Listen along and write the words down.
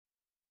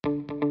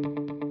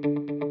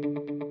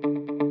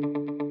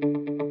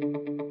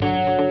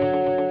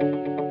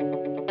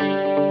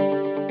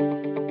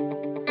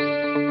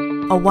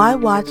a Why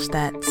Watch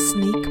That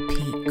sneak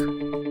peek.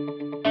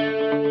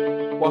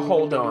 Well,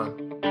 hold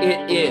on.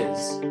 It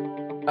is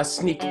a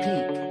sneak peek.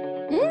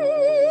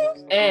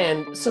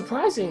 And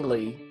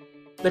surprisingly,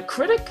 the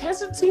critic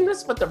hasn't seen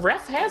this, but the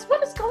ref has.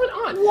 What is going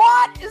on?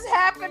 What is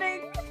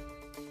happening?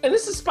 And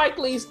this is Spike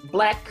Lee's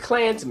Black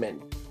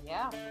Klansman.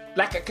 Yeah.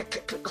 Black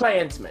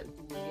Klansman.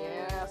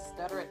 Yeah,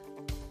 stutter it.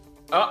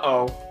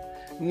 Uh-oh.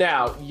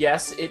 Now,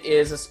 yes, it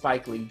is a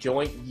Spike Lee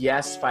joint.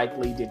 Yes, Spike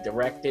Lee did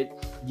direct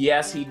it.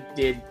 Yes, he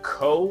did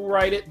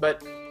co-write it,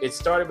 but it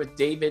started with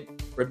David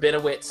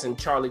Rabinowitz and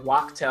Charlie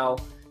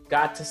Wachtel,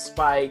 got to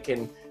Spike,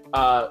 and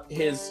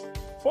his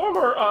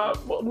former,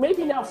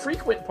 maybe now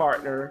frequent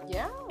partner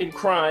in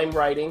crime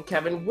writing,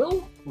 Kevin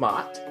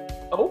Wilmot.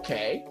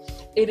 Okay.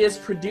 It is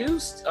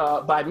produced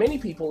by many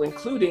people,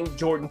 including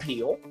Jordan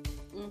Peele.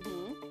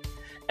 Mm-hmm.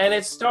 And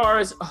it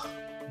stars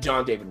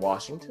John David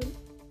Washington.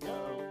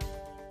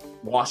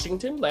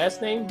 Washington, last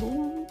name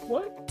who?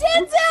 What?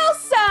 Denzel's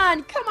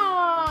son! Come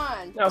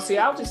on! Now, see,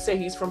 I'll just say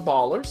he's from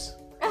Ballers.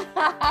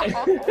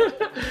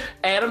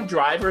 Adam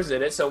Driver's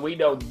in it, so we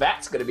know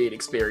that's going to be an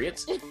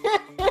experience.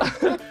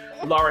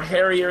 Laura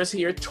Harrier is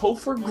here.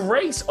 Topher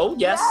Grace. Oh,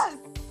 yes.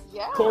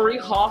 Yeah. Corey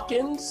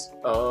Hawkins.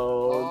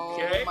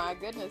 Okay. Oh, my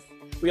goodness.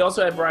 We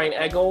also have Brian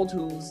Eggold,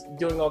 who's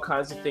doing all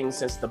kinds of things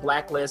since The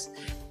Blacklist.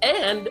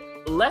 And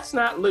let's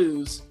not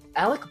lose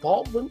Alec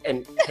Baldwin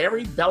and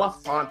Harry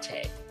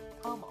Belafonte.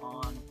 Come on.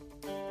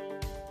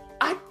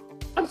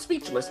 I'm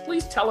speechless.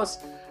 Please tell us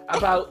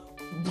about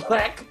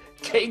Black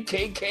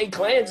KKK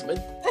Klansmen.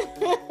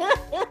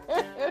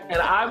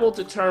 And I will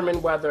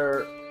determine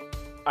whether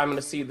I'm going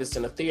to see this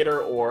in a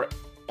theater or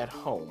at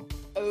home.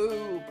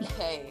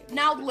 Okay.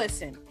 Now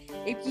listen,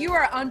 if you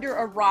are under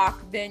a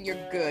rock, then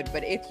you're good.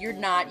 But if you're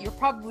not, you're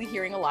probably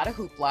hearing a lot of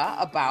hoopla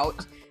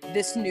about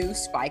this new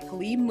Spike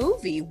Lee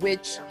movie,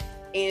 which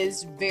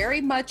is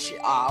very much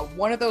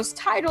one of those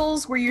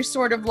titles where you're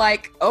sort of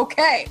like,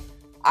 okay,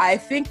 I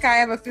think I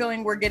have a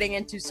feeling we're getting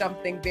into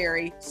something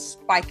very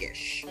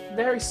Spike-ish.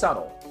 Very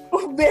subtle.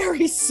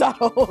 Very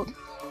subtle.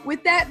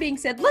 With that being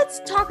said,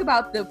 let's talk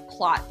about the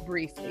plot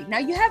briefly. Now,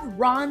 you have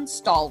Ron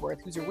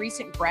Stallworth, who's a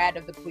recent grad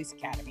of the police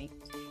academy.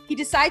 He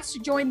decides to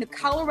join the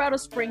Colorado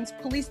Springs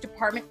Police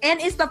Department and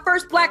is the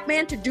first black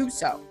man to do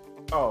so.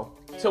 Oh,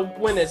 so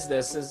when is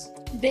this?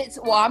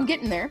 Well, I'm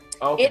getting there.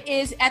 Okay. It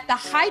is at the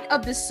height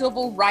of the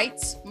civil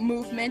rights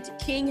movement.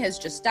 King has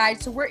just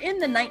died, so we're in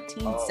the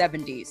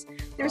 1970s.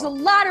 There's a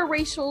lot of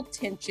racial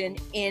tension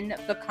in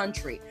the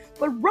country.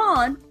 But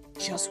Ron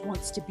just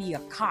wants to be a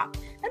cop.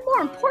 And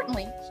more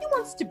importantly, he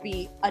wants to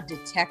be a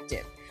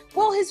detective.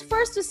 Well, his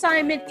first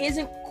assignment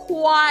isn't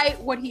quite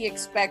what he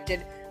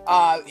expected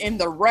in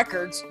the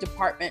records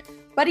department,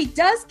 but he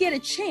does get a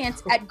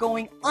chance at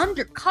going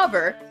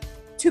undercover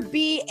to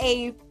be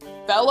a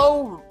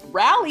fellow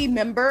rally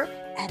member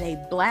at a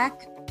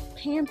Black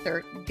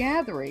Panther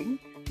gathering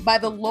by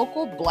the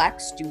local Black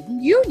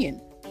Student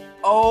Union.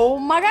 Oh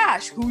my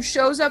gosh, who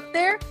shows up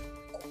there?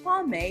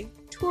 Kwame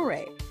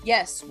Ture.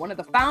 Yes, one of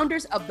the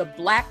founders of the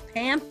Black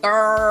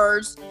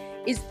Panthers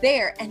is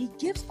there, and he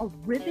gives a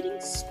riveting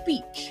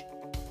speech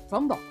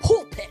from the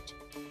pulpit.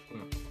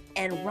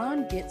 And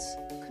Ron gets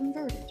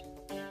converted.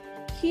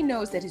 He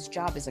knows that his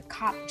job as a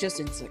cop just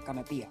isn't going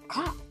to be a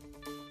cop,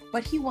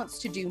 but he wants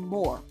to do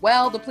more.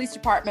 Well, the police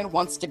department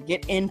wants to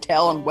get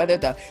intel on whether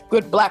the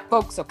good black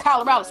folks of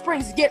Colorado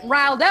Springs is getting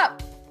riled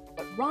up.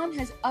 But Ron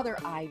has other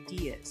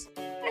ideas.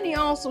 And he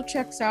also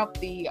checks out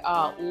the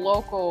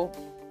local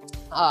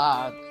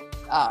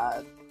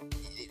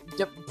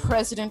the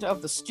president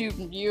of the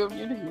student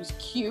union, who's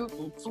cute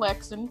and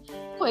flexing,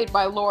 played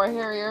by Laura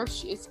Harrier.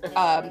 She's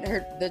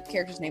the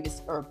character's name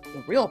is, or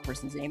the real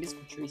person's name is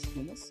Patrice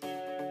Dumas.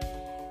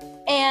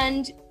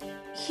 And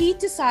he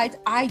decides,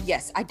 I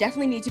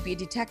definitely need to be a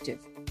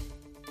detective.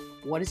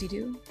 What does he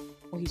do?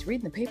 Well, he's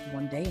reading the paper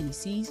one day and he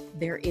sees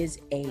there is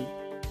a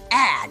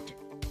ad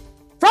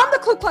from the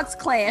Ku Klux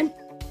Klan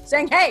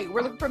saying, hey,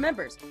 we're looking for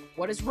members.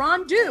 What does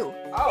Ron do?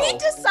 He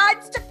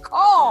decides to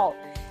call.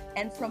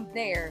 And from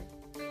there,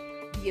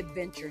 the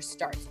adventure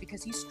starts,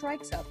 because he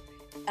strikes up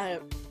an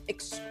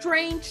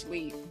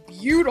strangely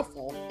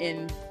beautiful,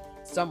 in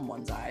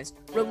someone's eyes,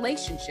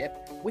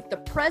 relationship with the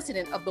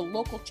president of the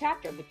local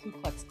chapter of the Ku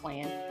Klux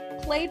Klan,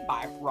 played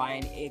by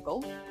Ryan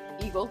Eagle.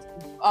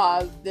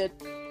 The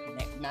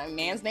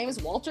man's name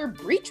is Walter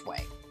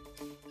Breachway.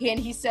 And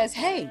he says,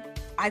 hey,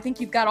 I think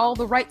you've got all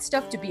the right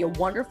stuff to be a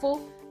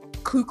wonderful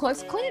Ku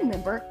Klux Klan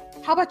member.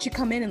 How about you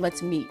come in and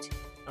let's meet?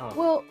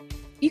 Well,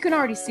 you can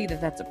already see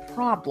that that's a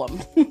problem.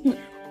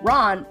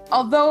 Ron,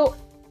 although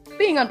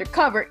being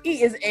undercover,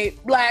 he is a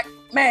black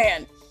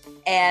man.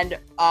 And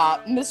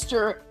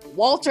Mr.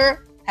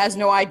 Walter has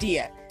no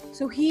idea.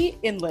 So he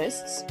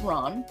enlists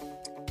Ron,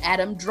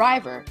 Adam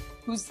Driver,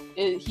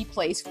 he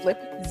plays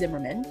Flip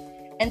Zimmerman,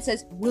 and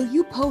says, will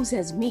you pose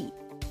as me?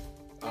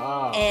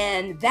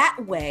 And that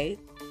way,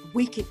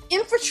 we can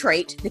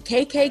infiltrate the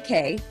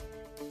KKK,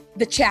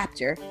 the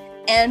chapter,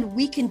 and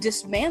we can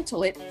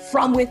dismantle it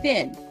from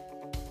within.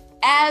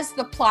 As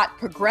the plot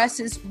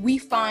progresses, we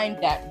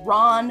find that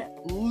Ron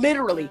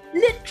literally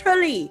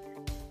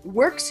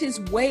works his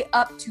way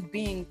up to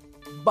being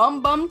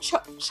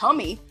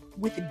chummy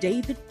with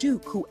David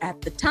Duke, who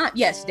at the time,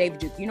 yes, David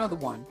Duke, you know the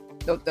one,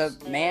 the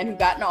man who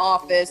got into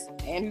office,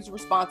 the man who's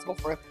responsible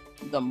for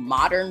the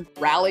modern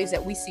rallies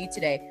that we see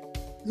today,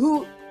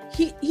 who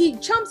he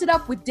chums it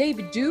up with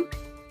David Duke,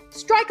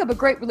 strike up a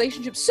great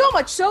relationship, so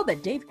much so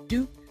that David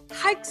Duke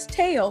hikes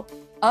tail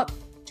up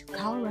to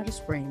Colorado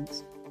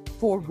Springs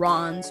for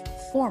Ron's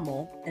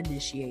formal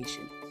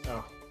initiation.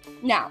 Oh.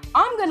 Now,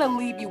 I'm going to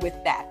leave you with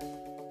that.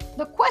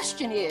 The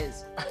question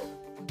is,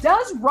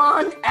 does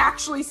Ron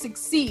actually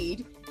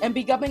succeed in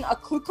becoming a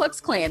Ku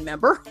Klux Klan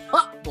member?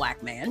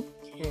 Black man.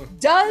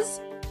 Does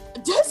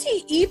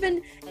he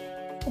even,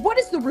 what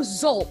is the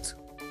result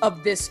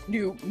of this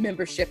new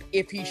membership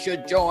if he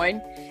should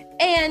join?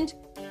 And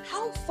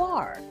how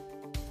far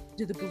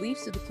do the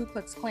beliefs of the Ku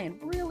Klux Klan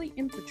really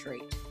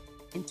infiltrate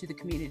into the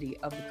community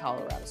of the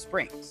Colorado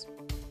Springs?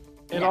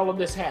 And all of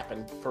this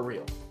happened for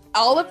real.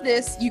 All of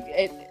this,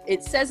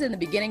 it says in the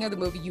beginning of the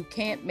movie, you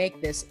can't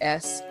make this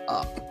S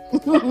up.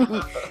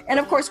 And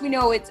of course, we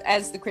know it's,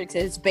 as the critic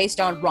says, it's based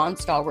on Ron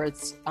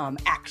Stallworth's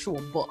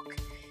actual book.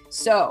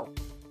 So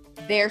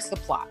there's the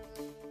plot.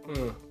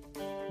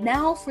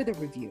 Now for the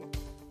review.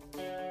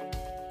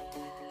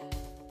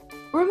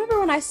 Remember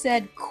when I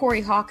said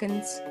Corey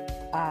Hawkins,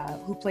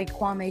 who played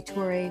Kwame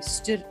Ture,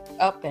 stood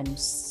up and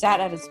stood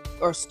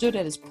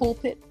at his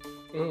pulpit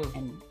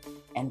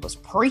and was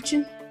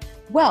preaching?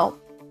 Well,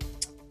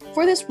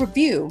 for this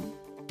review,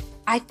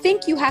 I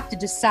think you have to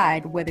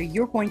decide whether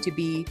you're going to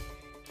be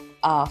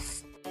a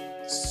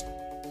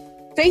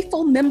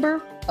faithful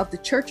member of the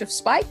Church of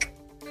Spike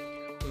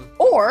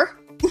or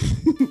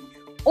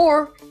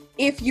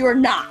if you're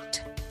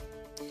not.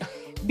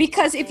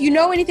 Because if you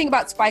know anything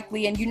about Spike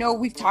Lee, and you know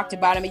we've talked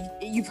about him,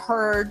 you've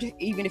heard,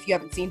 even if you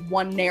haven't seen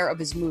one nair of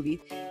his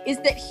movie, is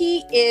that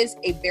he is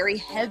a very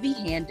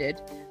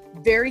heavy-handed,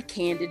 very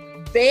candid,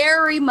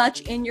 very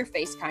much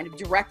in-your-face kind of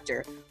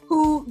director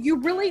who you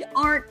really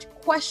aren't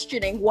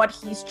questioning what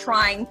he's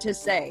trying to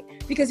say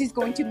because he's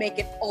going to make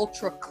it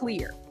ultra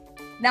clear.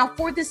 Now,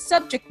 for this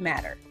subject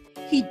matter,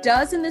 he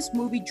does in this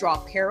movie draw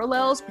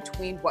parallels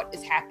between what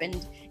has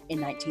happened in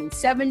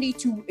 1970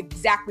 to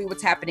exactly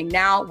what's happening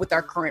now with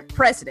our current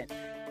president.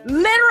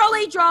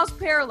 Literally draws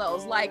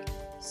parallels, like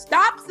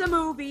stops the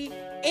movie,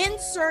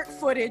 insert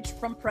footage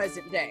from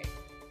present day.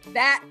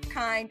 That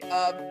kind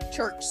of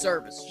church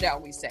service, shall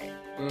we say.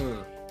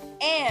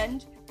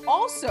 And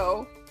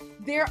also,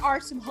 there are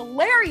some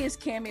hilarious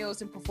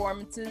cameos and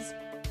performances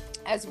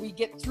as we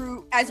get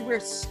through, as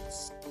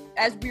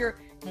we're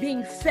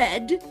being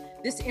fed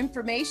this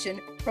information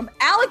from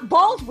Alec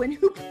Baldwin,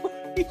 who plays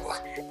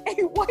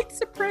a white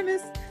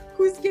supremacist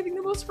who's giving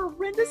the most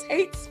horrendous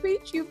hate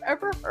speech you've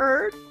ever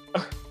heard.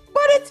 But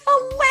it's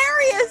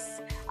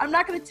hilarious. I'm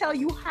not going to tell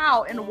you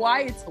how and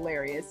why it's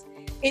hilarious.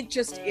 It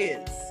just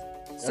is.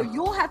 So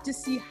you'll have to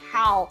see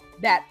how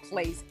that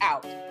plays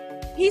out.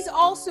 He's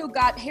also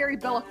got Harry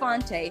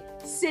Belafonte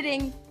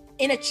sitting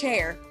in a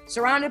chair,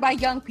 surrounded by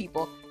young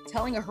people,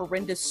 telling a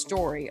horrendous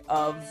story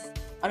of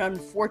an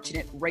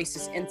unfortunate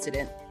racist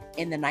incident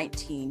in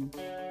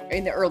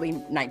the early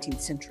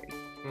 19th century.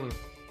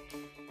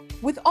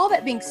 With all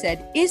that being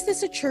said, is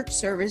this a church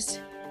service,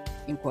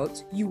 in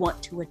quotes, you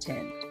want to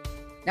attend?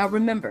 Now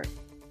remember,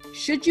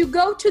 should you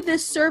go to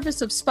this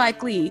service of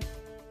Spike Lee,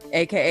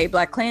 aka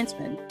Black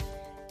Klansman,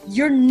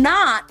 you're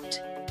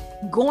not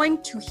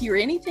going to hear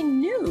anything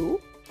new.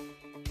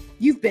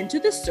 You've been to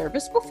this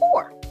service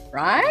before,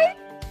 right?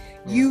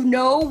 You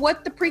know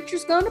what the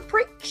preacher's going to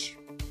preach.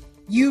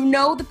 You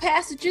know the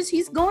passages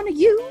he's going to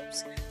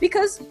use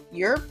because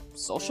you're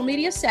social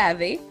media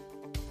savvy.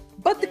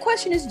 But the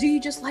question is, do you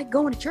just like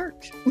going to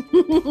church?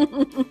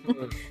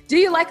 Do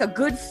you like a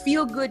good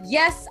feel-good,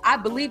 yes, I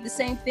believe the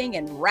same thing,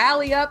 and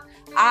rally up?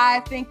 I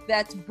think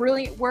that's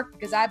brilliant work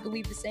because I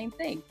believe the same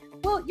thing.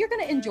 Well, you're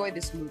going to enjoy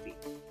this movie.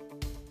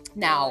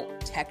 Now,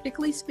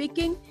 technically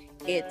speaking,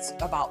 it's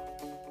about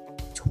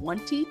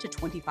 20 to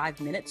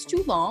 25 minutes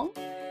too long.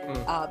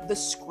 The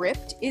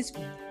script is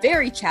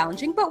very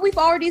challenging, but we've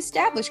already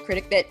established,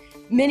 critic, that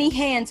many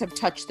hands have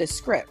touched this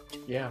script.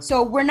 Yeah.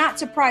 So we're not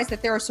surprised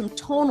that there are some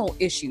tonal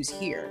issues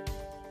here.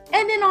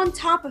 And then on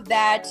top of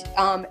that,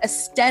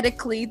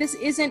 aesthetically, this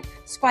isn't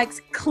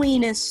Spike's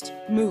cleanest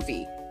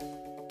movie.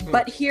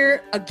 But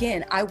here,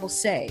 again, I will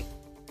say,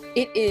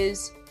 it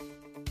is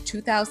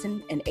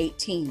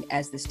 2018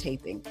 as this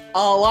taping. A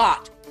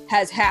lot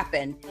has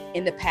happened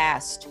in the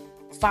past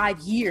 5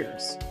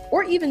 years,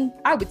 or even,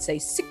 I would say,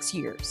 6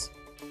 years.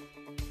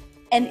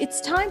 And it's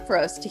time for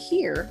us to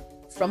hear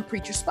from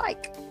Preacher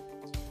Spike.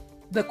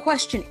 The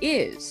question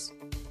is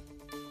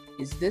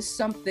this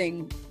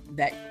something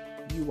that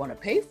you want to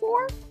pay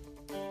for?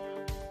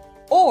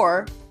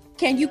 Or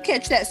can you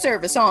catch that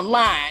service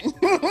online?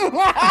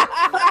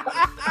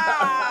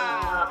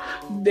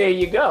 There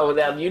you go.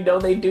 Now, you know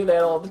they do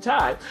that all the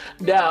time.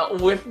 Now,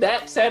 with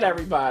that said,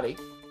 everybody,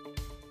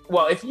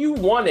 well, if you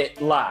want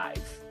it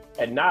live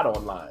and not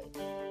online,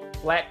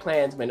 Black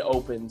Klansman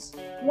opens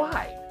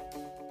wide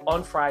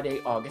on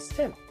Friday, August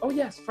 10th. Oh,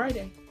 yes,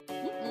 Friday.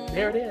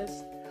 There it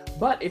is.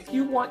 But if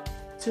you want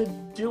to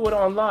do it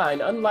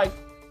online, unlike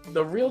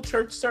the real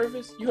church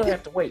service, you're gonna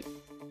have to wait.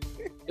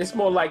 It's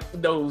more like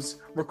those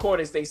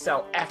recordings they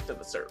sell after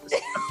the service.